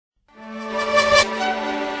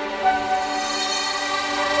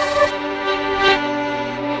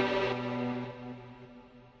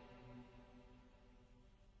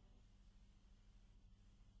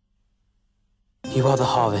You are the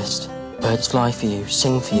harvest. Birds fly for you,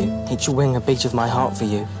 sing for you. Each wing a beat of my heart for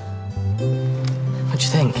you. What do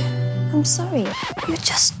you think? I'm sorry. You're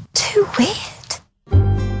just too weird.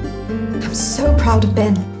 I'm so proud of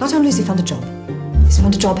Ben. Not only has he found a job, he's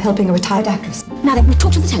found a job helping a retired actress. Now then, we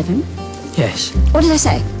talked on the telephone. Yes. What did I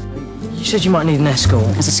say? You said you might need an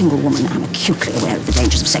escort. As a single woman, I'm acutely aware of the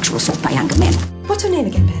dangers of sexual assault by younger men. What's her name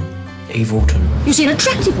again, Ben? Eve Wharton. You see an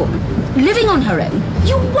attractive woman, living on her own.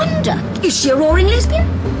 You wonder, is she a roaring lesbian?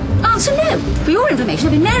 Answer no. For your information,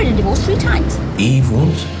 I've been married and divorced 3 times. Eve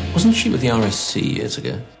what? Wasn't she with the RSC years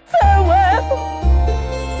ago? Farewell.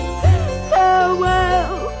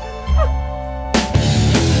 Farewell.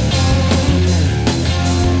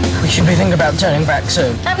 We should be thinking about turning back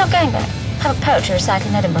soon. I'm not going back. I have a poetry recital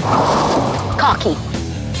in Edinburgh. Khaki.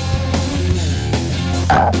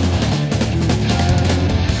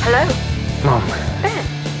 Hello? Mum. Ben,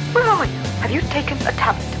 where are you? Have you taken a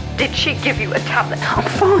tablet? Did she give you a tablet? I'm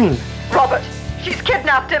fine. Robert, she's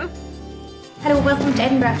kidnapped him. Hello, welcome to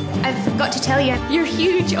Edinburgh. I've got to tell you, you're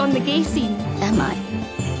huge on the gay scene. Am I?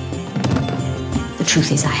 The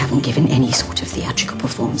truth is, I haven't given any sort of theatrical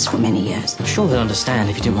performance for many years. I'm sure they'll understand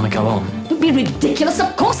if you didn't want to go on. Don't be ridiculous.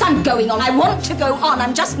 Of course I'm going on. I want to go on.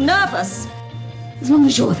 I'm just nervous. As long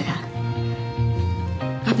as you're there,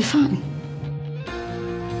 I'll be fine.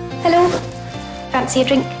 Hello. Fancy a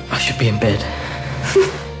drink? I should be in bed.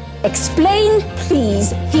 Explain,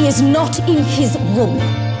 please. He is not in his room.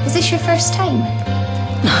 Is this your first time?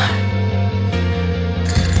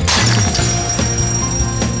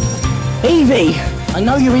 Evie! I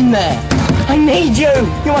know you're in there. I need you.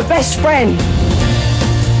 You're my best friend.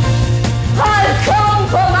 I've come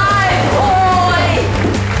for my boy!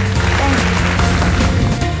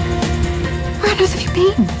 Where on earth have you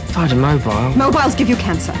been? If I had a mobile. Mobiles give you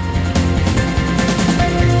cancer.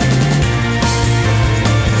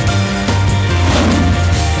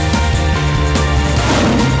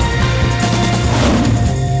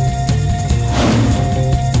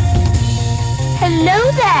 Hello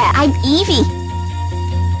there, I'm Evie.